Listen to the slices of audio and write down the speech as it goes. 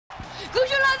Goes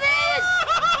like this.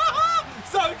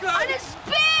 So close. And a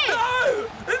spin. No!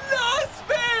 Not a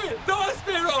spin! Not a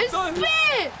spin, Rob! A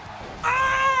spin!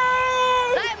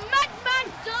 Oh! Like Madman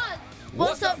does!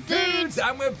 What's up, dudes?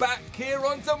 And we're back here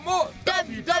on some more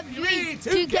WWE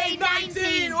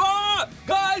 2K19! Oh!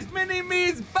 Guys, Mini-Me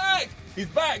is back! He's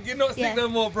back. You're not sick no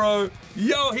more, bro.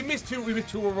 Yo, we missed two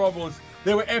Royal Rumbles.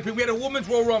 They were epic. We had a woman's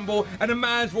Royal Rumble and a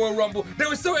man's Royal Rumble. They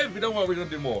were so epic. Don't worry, we're going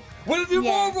to do more. We're going to do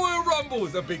more Royal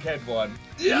Rumbles. A big head one.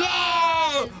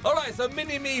 Yeah! All right, so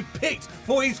Mini-Me picked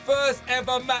for his first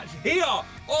ever match here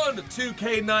on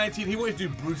 2K19. He wanted to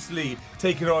do Bruce Lee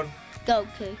taking on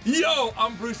Goku. Yo,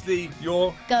 I'm Bruce Lee.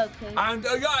 You're Goku. And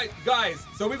guys,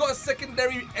 so we got a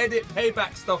secondary edit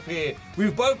payback stuff here.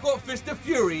 We've both got Fist of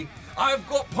Fury. I've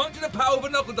got Punch in the Power of a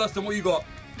Knuckle Dust. And what you got?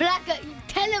 Black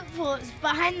teleports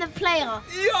behind the player.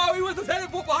 Yo, he wants to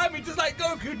teleport behind me just like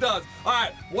Goku does. All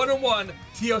right, one-on-one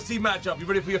TLC matchup. You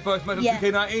ready for your first match on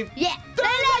 2K19? Yeah.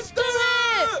 Let's do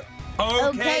it!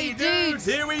 Okay, dudes,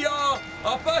 here we are.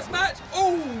 Our first match.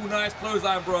 Oh, nice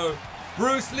clothesline, bro.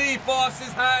 Bruce Lee,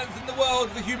 fastest hands in the world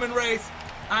of the human race.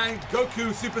 And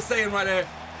Goku, Super Saiyan right there.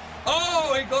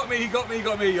 Oh, he got me, he got me,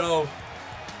 yo.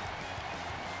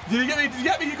 Did you get me? Did you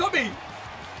get me? You got me.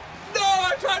 No,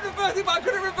 I tried reversing, but I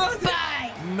couldn't reverse it.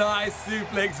 Bye. Nice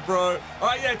suplex, bro. All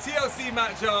right, yeah, TLC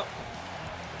matchup.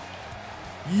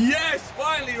 Yes,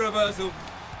 finally reversal.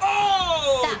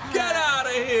 Oh, get out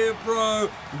of here, bro.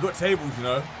 We've got tables, you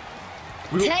know.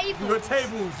 We've got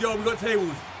tables. Yo, we got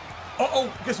tables.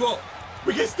 Uh-oh, guess what?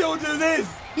 We can still do this.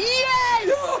 Yes!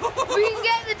 We can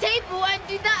get the table and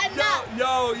do that and that.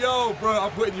 Yo, bro,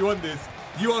 I'm putting you on this.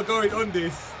 You are going on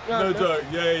this. No joke.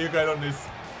 Yeah, you're going on this.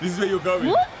 This is where you're going.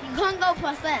 What? You can't go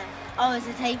past there. Oh, it's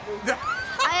a table.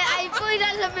 I thought it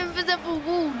had some invisible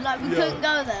wall, like we couldn't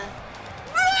go there.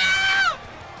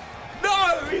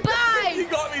 No! He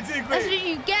got me too quick. That's what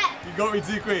you get. You got me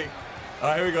too quick. All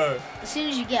right, here we go. As soon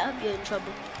as you get up, you're in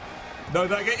trouble. No,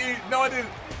 did I get you? No, I didn't.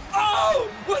 Oh!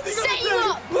 What's he gonna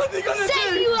do? What's he gonna do?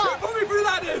 Set you up. Put me through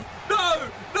ladders. No,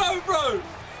 bro.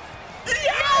 Yes!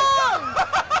 No!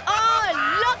 Oh,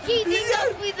 lucky he got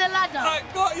through the ladder. I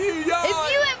got you, yo. If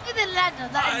you went through the ladder,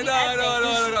 that'd be epic.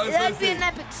 No. That'd be an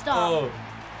epic start. Oh.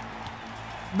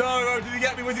 No, did he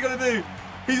get me? What's he gonna do?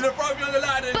 He's gonna throw me on the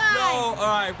ladder. Bye. No. All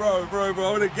right, bro. I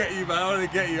wanna get you, man. I wanna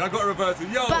get you. I got a reversal.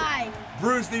 Yo. Bye.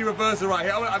 Bruce Lee reversal right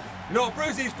here. You know what?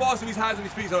 Bruce Lee's fast with his hands and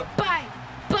his feet, so. Bye.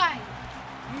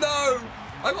 No.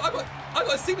 I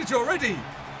got a signature already.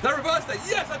 Did I reverse that?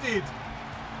 Yes, I did.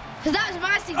 Because that was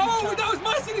my signature. Oh, that was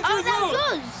my signature as well. Oh,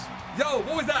 that was yours. Yo,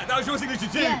 what was that? That was your signature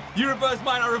too. Yeah. You reversed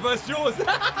mine, I reversed yours.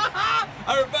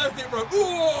 I reversed it, bro.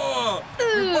 Ooh.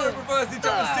 We both reversed each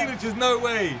other's signatures. No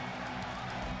way.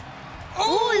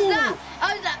 Oh, what was that?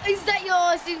 Oh, is that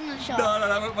your signature? No,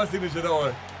 that wasn't my signature. Don't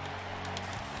worry.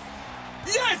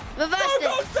 Yes! Reversed Stone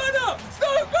Cold Stunner!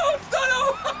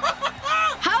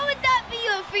 How would that be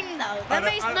your thing, though? That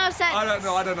makes no sense.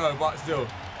 I don't know, but still.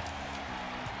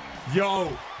 Yo.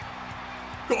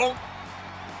 Go on.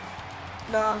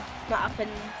 No, not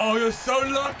happening. Oh, you're so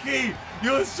lucky!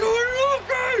 You're so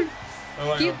lucky!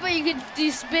 Oh, You thought you could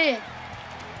do spin.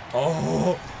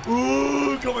 Oh,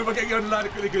 ooh, come on, if I get you on the ladder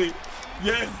quickly.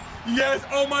 Yes.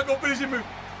 Oh my God, finishing move.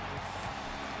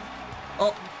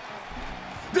 Oh.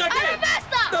 Did I get it? reversed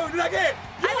that! No, did I get it?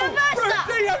 I reversed that!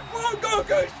 Bruce Lee and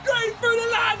Goku straight through the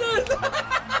ladders!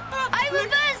 I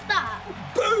reversed that!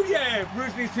 Boo, yeah!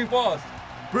 Bruce Lee's too fast.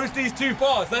 Bruce Lee's too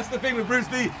fast. That's the thing with Bruce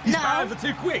Lee. His hands are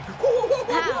too quick.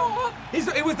 How?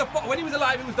 When he was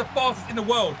alive, he was the fastest in the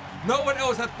world. No one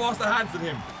else had faster hands than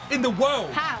him in the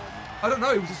world. How? I don't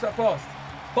know. He was just that fast.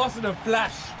 Faster than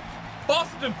Flash.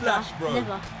 Faster than Flash, bro.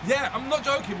 Never. Yeah, I'm not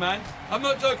joking, man. I'm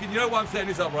not joking. You know why I'm setting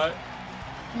this up, right?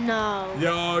 No.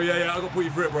 Yo, yeah. I got to put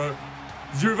you through it, bro.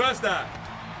 Did you reverse that?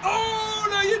 Oh,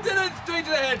 no, you didn't. Straight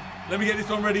to the head. Let me get this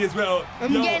one ready as well.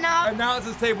 I'm getting up.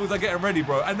 Announcers tables are getting ready,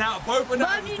 bro. And now both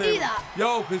announcers tables. Why would you do that?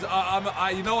 Yo, because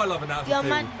you know I love announcers You're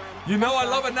tables. madman. You know I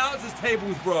love announcers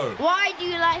tables, bro. Why do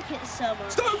you like it so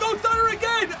much? Stone Cold Stunner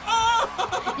again!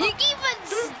 Oh! You keep on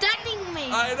stunning me.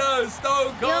 I know,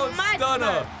 Stone Cold Stunner.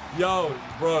 Man. Yo,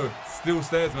 bro, still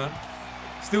stairs, man.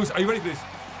 Are you ready for this?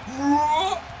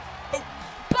 Oh.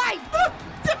 Bye.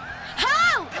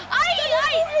 How?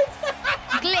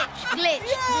 Glitch.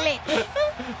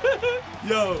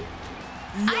 Yo,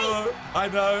 I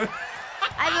know.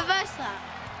 I reversed that.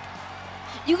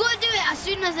 You gotta do it as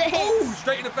soon as it hits. Oh,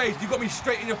 straight in the face. You got me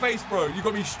straight in your face, bro. You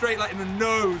got me straight like in the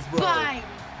nose, bro. Bye.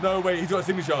 No way, he's got a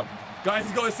signature. Guys,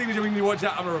 he's got a signature. We need to watch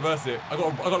out. I'm gonna reverse it. I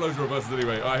got loads of reverses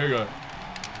anyway. All right, here we go.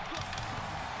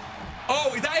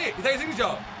 Oh, is that it? Is that your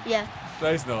signature? Yeah. No,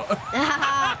 it's not.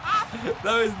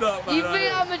 No, it's not, man. You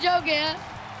think I'm a joke here?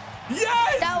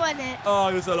 Yes! That wasn't it. Oh,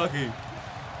 you're so lucky.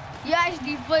 You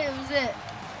actually thought it was it.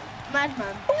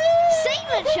 Madman.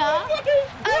 Signature?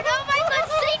 Oh no, my God,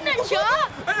 signature!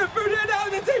 And then threw it down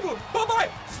on the table. Bye-bye.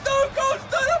 Stone Cold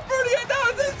Stunner threw it down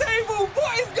on the table.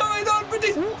 What is going on with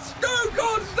this Stone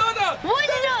Cold Stunner? What is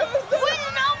it?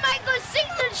 Oh my God,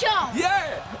 signature!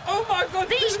 Yeah. Oh my God.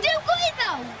 But he still got it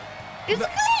though. It was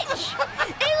a glitch.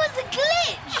 It was a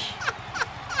glitch.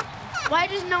 Why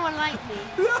does no one like me?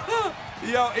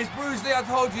 Yo, it's Bruce Lee. I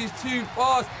told you he's too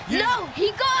fast. No,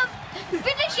 he got a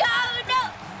finisher out. No.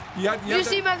 You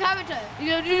see my character.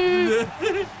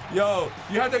 Yo,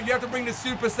 you have to bring the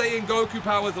Super Saiyan Goku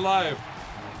powers alive.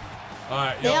 All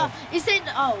right, yo. Yeah, he said,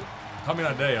 oh. Coming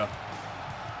out there.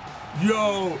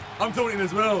 Yo, I'm taunting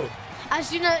as well.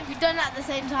 As you know, we've done that at the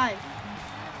same time.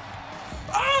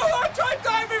 Oh, I tried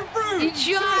diving through. He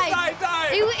tried.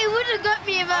 Dive. It would have got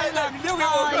me if I was like,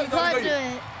 oh, you can't do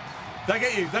it. Did I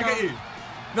get you? Did I get you?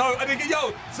 No, I didn't get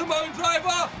yo. Simone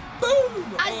Driver.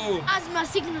 Boom. As my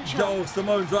signature. Yo,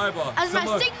 Simone Driver. As my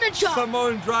signature.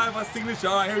 Simone Driver signature.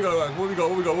 All right, here we go.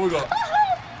 What we got?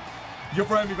 You're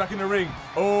throwing me back in the ring.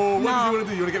 Oh, what do you want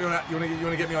to do? You want to get me on that? You want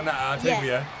to get me on that table?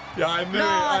 Yeah. Yeah, I knew it.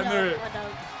 I knew it. I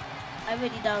don't. I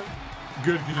really don't.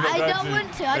 Good, because you're not I don't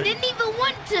want to. I didn't even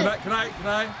want to. Can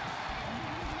I?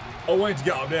 I want you to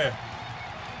get up there.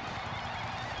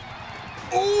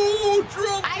 Oh,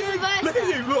 drop I reversed Look at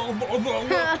you. Look.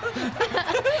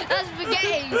 That's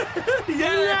spaghetti.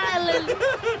 Yeah.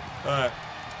 All right.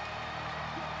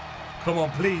 Come on,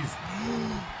 please.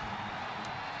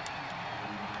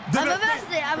 I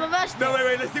reversed it. No,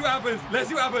 wait. Let's see what happens.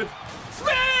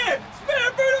 Spear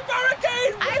through the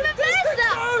barricade. I reversed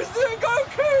that.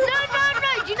 Goku. No.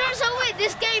 Do you know so weird?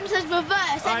 This game says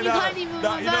reverse and you can't even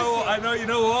reverse You know what? it. You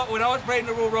know what? When I was playing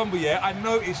the Royal Rumble, I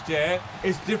noticed,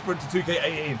 it's different to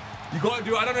 2K18. You got to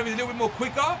do, I don't know if it's a little bit more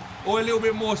quicker or a little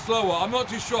bit more slower. I'm not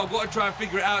too sure. I've got to try and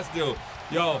figure it out still.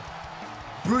 Yo,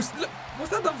 Bruce, look,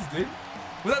 what's that dance doing?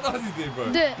 What's that dance doing,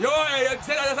 bro? Do it. Yo,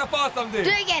 say that's how fast I'm doing.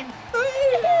 Do it again.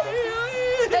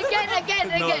 Again.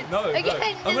 No.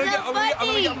 Again. I'm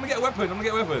gonna get a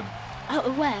weapon.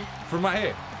 Oh, where? From right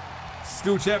here.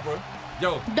 Steel chair, bro.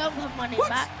 Yo. Don't put money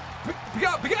back. Pick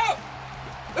it up.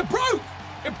 It broke.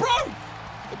 It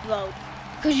broke.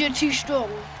 Because you're too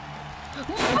strong.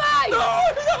 Bang!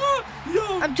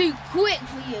 No. I'm too quick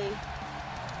for you.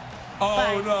 Oh,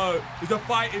 Bang. no. It's a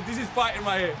fighting. This is fighting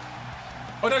right here.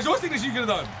 Oh, that's your signature you could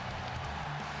have done.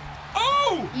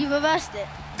 Oh! You reversed it.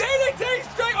 DDT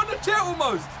straight on the chair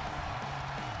almost.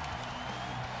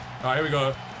 All right, here we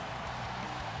go.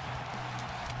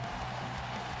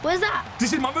 What's that?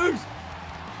 This is my moves.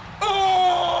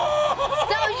 Oh!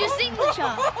 That was your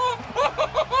signature.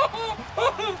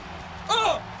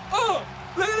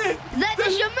 Look at this. Is that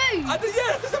just your move?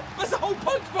 Yes, that's a whole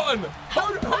punch button.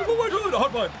 Hold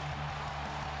on.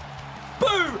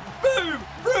 Boom.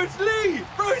 Bruce Lee.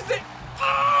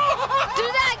 Oh! Do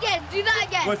that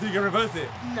again. What, so you can reverse it?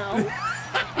 No.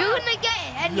 You're gonna get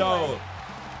it anyway. Yo.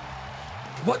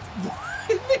 What?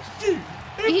 He missed you.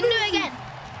 You can do it again.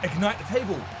 Ignite the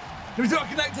table. Let me do it.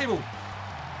 Ignite the table.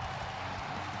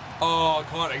 Oh, I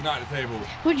can't ignite the table.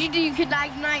 What'd you do? You could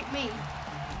ignite me.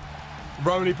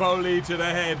 Roly-poly to the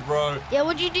head, bro. Yeah,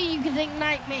 what'd you do? You could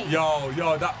ignite me. Yo,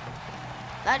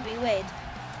 That'd be weird.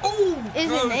 Oh,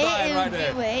 Isn't it? It would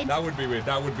be weird.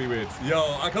 That would be weird.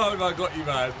 Yo, I can't believe I got you,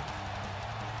 man.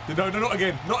 No, not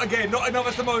again. Not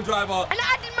another Simone Driver. And I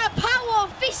added my power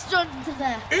of fist onto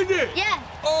there. Is it? Yeah.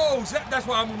 Oh, that's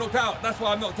why I'm knocked out.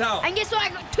 And guess what? I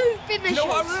got 2 finishers. You know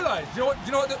what I realised? Do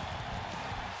you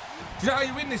know how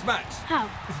you win this match? How?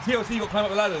 It's a TLC, you got to climb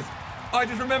up the ladders. I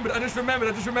just remembered.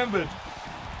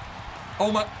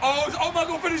 Oh my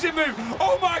God, finishing move.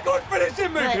 Oh my God,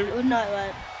 finishing move. No, it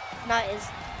won't. No, it is.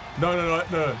 No.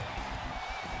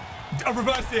 I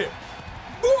reversed it.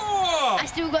 Whoa! I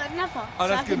still got another. Oh,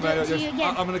 that's so good,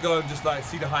 man. I'm going to go and just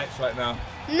see the heights right now.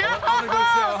 No! I'm going to go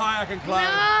see how high I can climb.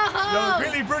 No! Yo,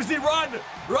 quickly, Bruce Lee, run!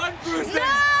 Run, Bruce Lee!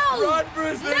 No! Run,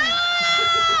 Bruce Lee!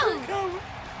 No!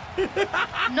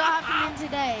 Not happening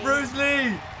today. Bruce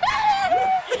Lee!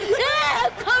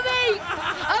 I'm coming!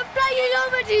 I'm flying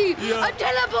over to you! Yeah. I'm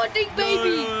teleporting,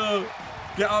 baby! No.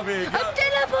 Get up here. I'm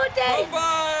teleporting!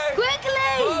 Bye-bye!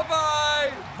 Quickly!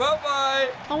 Bye-bye!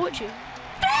 I'll watch you.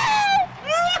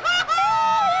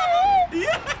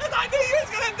 Yes! I knew you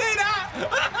was going to do that!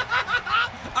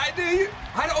 I knew you!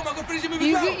 I had an oh my God finishing move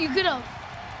as well! You could have.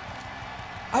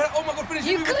 I had an oh my God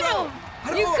finishing move as well!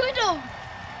 You could have!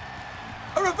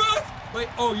 A reverse! Wait,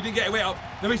 oh, you didn't get it. Wait up.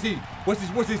 Let me see. What's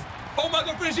this? Oh my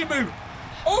God, finishing move!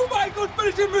 Oh my God,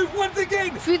 finishing move once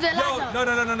again. Through the ladder.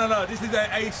 No. This is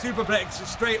a superplex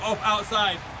straight off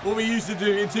outside. What we used to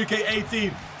do in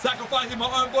 2K18. Sacrificing my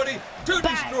own body to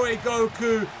destroy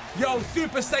Goku. Yo,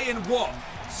 Super Saiyan what?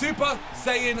 Super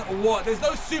Saiyan what? There's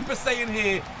no Super Saiyan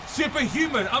here.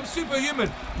 Superhuman. I'm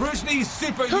superhuman. Bruce Lee's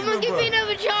superhuman. Come on, give me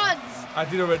another chance. I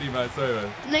did already, man. Sorry,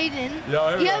 man. No, you didn't.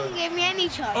 Yeah, you haven't given me any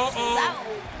chance.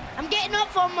 I'm getting up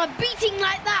from a beating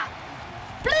like that.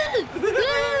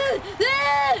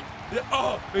 Yeah,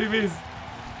 oh, he missed.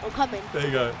 I'm coming. There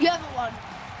you go. You haven't won.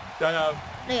 I have.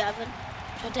 No, you haven't.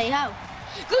 Shall I tell you how?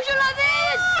 Because you like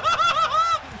this!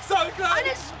 So close! And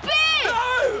a spear!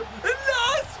 No!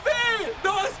 Not a spear!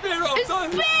 Not a spear! A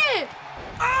spear!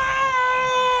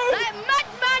 Oh! Like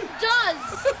Madman does!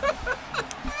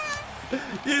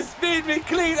 You speared me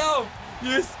clean off!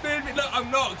 You speared me. Look, I'm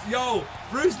knocked. Yo,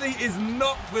 Bruce Lee is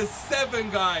knocked for 7,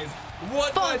 guys.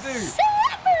 What do I do?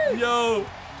 7! Yo.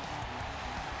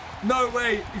 No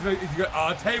way. He's going,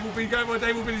 table finish. Going for a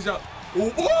table finish up.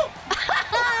 Oh, oh!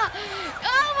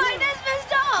 Oh my, that's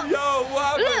messed up! Yo, what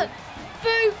happened? Look!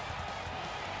 Boom!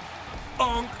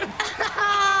 Bonk.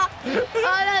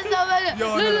 Oh, that's so bad. Yo,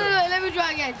 Look, let me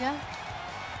try again, yeah?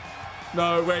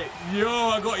 No, wait. Yo,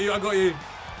 I got you.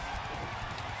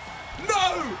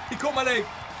 No! He caught my leg.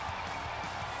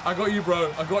 I got you,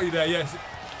 bro. I got you there, yes.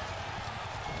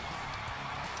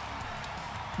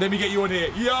 Let me get you on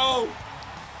here. Yo!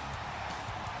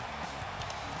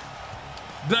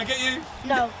 Did I get you?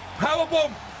 No.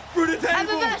 Powerbomb through the table. I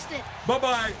reversed it.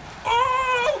 Bye-bye.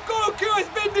 Oh, Goku has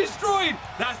been destroyed.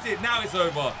 That's it. Now it's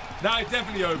over. Now it's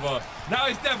definitely over. Now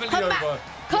it's definitely over.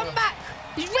 Come back.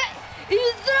 He's real.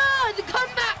 He's there. The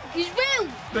comeback is real.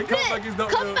 The comeback is not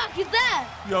real. Comeback is there.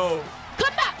 Yo.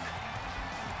 Come back.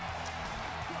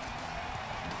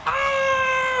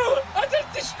 Oh! I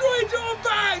just destroyed your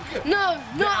bag. No,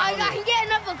 I can get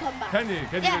another comeback. Can you?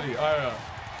 Can you really? Oh, yeah.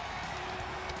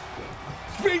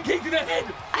 Spin kick to the head.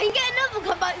 I can get another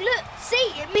comeback. Look,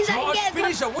 see, it means I can get a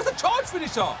finisher. What's a charge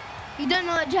finisher? You don't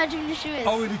know what charge finisher is.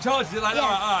 Oh, he charges it like that. All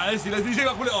right, let's see. Let's see if I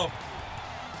can pull it off.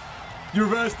 You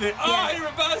reversed it. Oh, he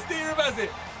reversed it.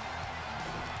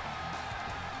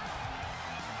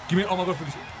 Give me. Oh my God,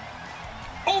 finish it.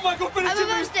 Oh my God, finish it. I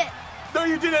reversed it. No,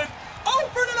 you didn't. Oh,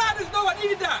 through the ladders. No, I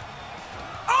needed that.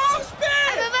 Oh, spin.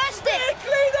 I reversed it.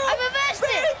 Clean up. I reversed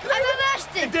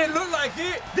it. It didn't look like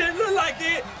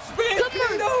it. Spin.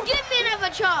 Come on, give me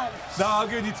another chance. No, I'm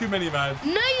giving you too many, man.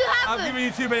 No, you haven't. I'm giving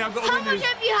you too many. I've got How to win much this.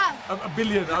 have you had? A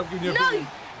billion. I'm giving you a billion. No,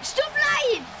 stop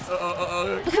lying.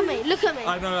 Look at me. I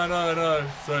know.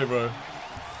 Sorry, bro.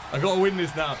 I got to win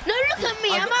this now. No, look at me.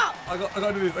 I'm up. I got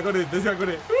to do this. Let's see, I got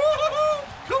it.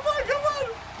 Come on.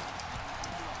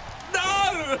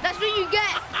 No. That's what you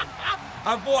get.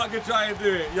 I thought I could try and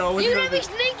do it. Yo, what you gonna be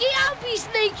sneaky? I'll be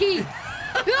sneaky.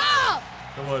 Ah!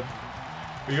 Come on. What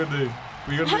are you gonna do?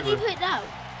 How do you put it down?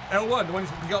 L1, the one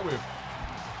you're pick up with.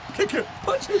 Kick it.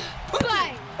 Punch it.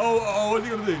 Bang. Oh, what's he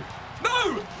gonna do?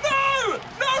 No!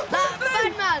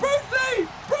 Bad man. Bruce Lee!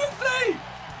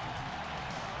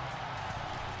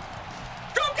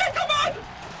 Come on!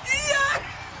 Yeah!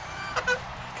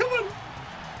 Come on!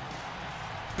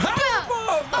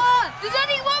 Powerbomb! Oh, there's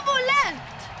only one more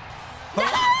left. No!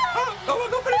 Oh my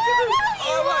God,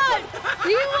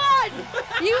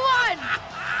 You won!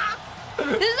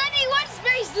 There's only one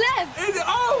space left. Is it?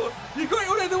 Oh! You got it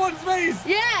all in the one space.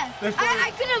 Yeah.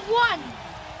 I could have won.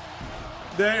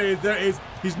 There it is.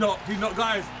 He's not,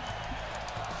 guys.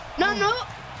 No,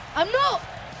 I'm not.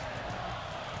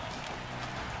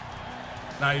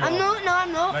 Now you are. I'm not.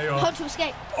 Now you are. How to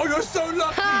escape? Oh, you're so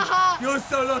lucky. You're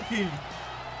so lucky.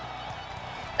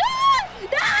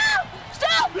 No!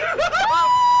 Stop! No!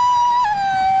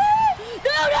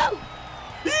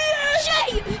 Yes!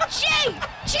 Cheat!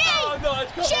 Oh, no,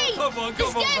 come on.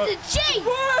 This game's a cheat!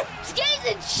 What? This game's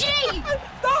a cheat!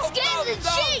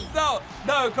 Stop.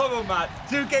 No, come on, man.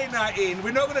 2K19,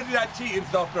 we're not going to do that cheating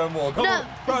stuff no more. Come on.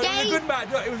 Bro, it was a good match.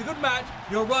 It was a good match.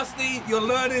 You're rusty. You're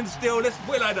learning still. Let's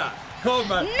put it like that. Come on,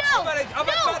 man. No! I've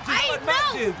had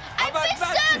matches. I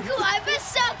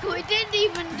pressed circle. It didn't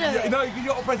even do it. No, you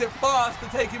got to press it fast to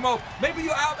take him off. Maybe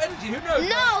you're out of energy. Who knows?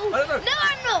 No! I don't know. No,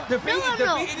 I'm not. The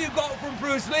beating you got from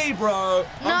Bruce Lee, bro.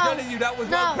 I'm telling you, that was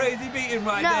one crazy beating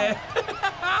right there.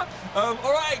 All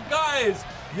right, guys.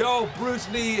 Yo, Bruce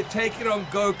Lee taking on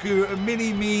Goku.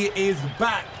 Mini-Me is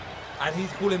back. And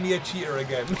he's calling me a cheater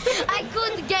again. I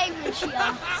called the game a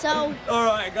cheater, so... All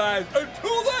right, guys.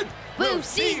 Until then, we'll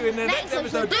see you in the next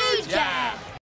episode. Dude, yeah.